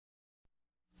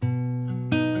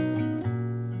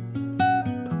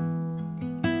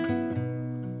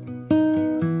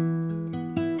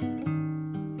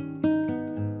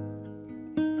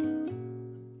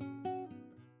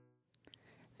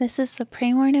This is the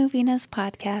Pray More Novenas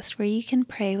podcast where you can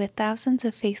pray with thousands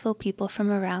of faithful people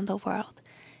from around the world.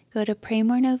 Go to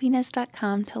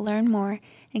praymorenovenas.com to learn more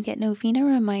and get novena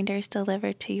reminders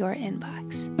delivered to your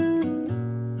inbox.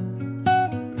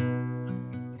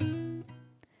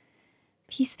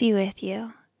 Peace be with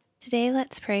you. Today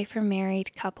let's pray for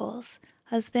married couples,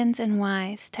 husbands and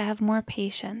wives, to have more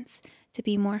patience, to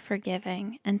be more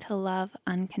forgiving, and to love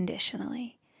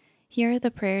unconditionally. Here are the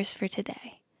prayers for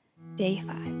today. Day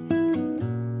 5.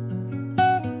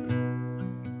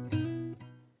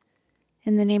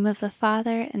 In the name of the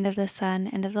Father, and of the Son,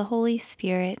 and of the Holy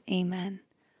Spirit, Amen.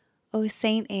 O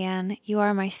Saint Anne, you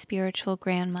are my spiritual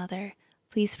grandmother.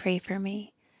 Please pray for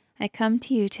me. I come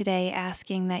to you today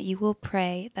asking that you will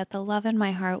pray that the love in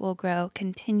my heart will grow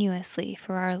continuously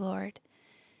for our Lord.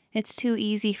 It's too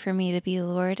easy for me to be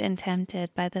lured and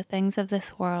tempted by the things of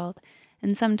this world,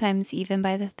 and sometimes even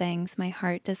by the things my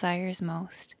heart desires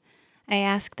most. I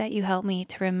ask that you help me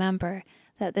to remember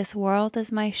that this world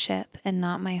is my ship and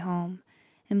not my home,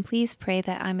 and please pray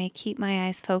that I may keep my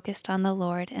eyes focused on the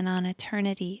Lord and on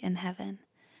eternity in heaven.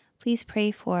 Please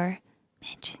pray for,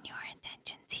 mention your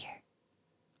intentions here.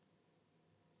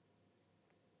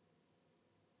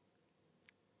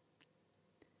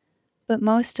 But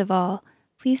most of all,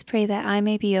 please pray that I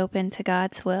may be open to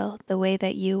God's will the way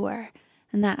that you were,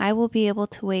 and that I will be able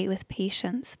to wait with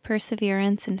patience,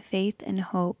 perseverance, and faith and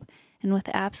hope, and with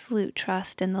absolute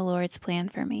trust in the Lord's plan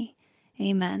for me.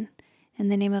 Amen. In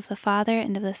the name of the Father,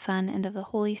 and of the Son, and of the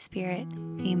Holy Spirit.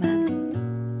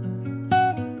 Amen.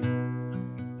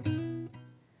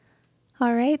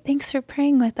 All right, thanks for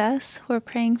praying with us. We're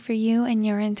praying for you and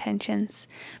your intentions.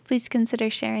 Please consider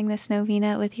sharing this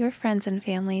novena with your friends and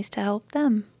families to help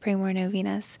them pray more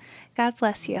novenas. God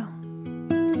bless you.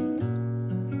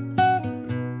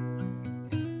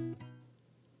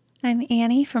 I'm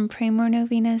Annie from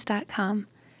praymorenovenas.com.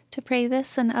 To pray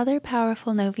this and other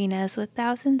powerful novenas with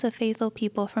thousands of faithful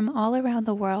people from all around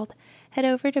the world, head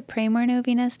over to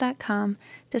praymorenovenas.com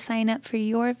to sign up for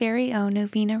your very own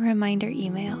novena reminder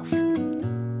emails.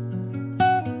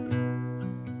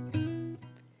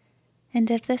 And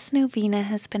if this novena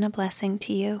has been a blessing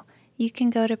to you, you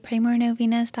can go to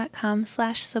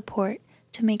praymorenovenas.com/support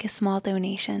to make a small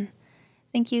donation.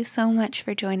 Thank you so much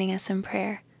for joining us in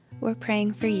prayer. We're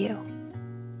praying for you.